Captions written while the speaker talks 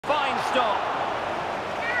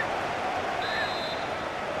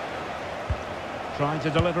Trying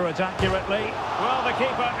to deliver it accurately. Well, the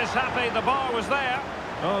keeper is happy. The bar was there.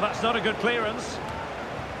 Oh, that's not a good clearance.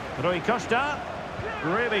 Rui Costa.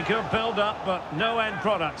 Really good build-up, but no end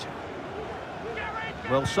product.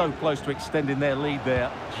 Well, so close to extending their lead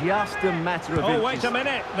there. Just a matter of inches. Oh, wait a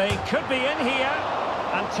minute. They could be in here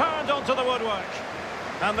and turned onto the woodwork.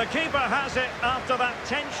 And the keeper has it after that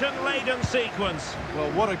tension-laden sequence.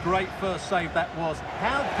 Well, what a great first save that was.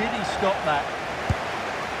 How did he stop that?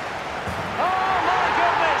 Oh, my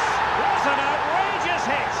goodness! What an outrageous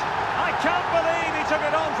hit! I can't believe he took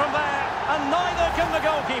it on from there, and neither can the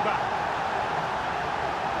goalkeeper.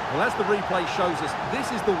 Well, as the replay shows us, this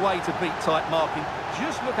is the way to beat tight marking.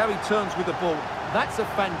 Just look how he turns with the ball. That's a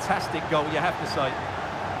fantastic goal, you have to say.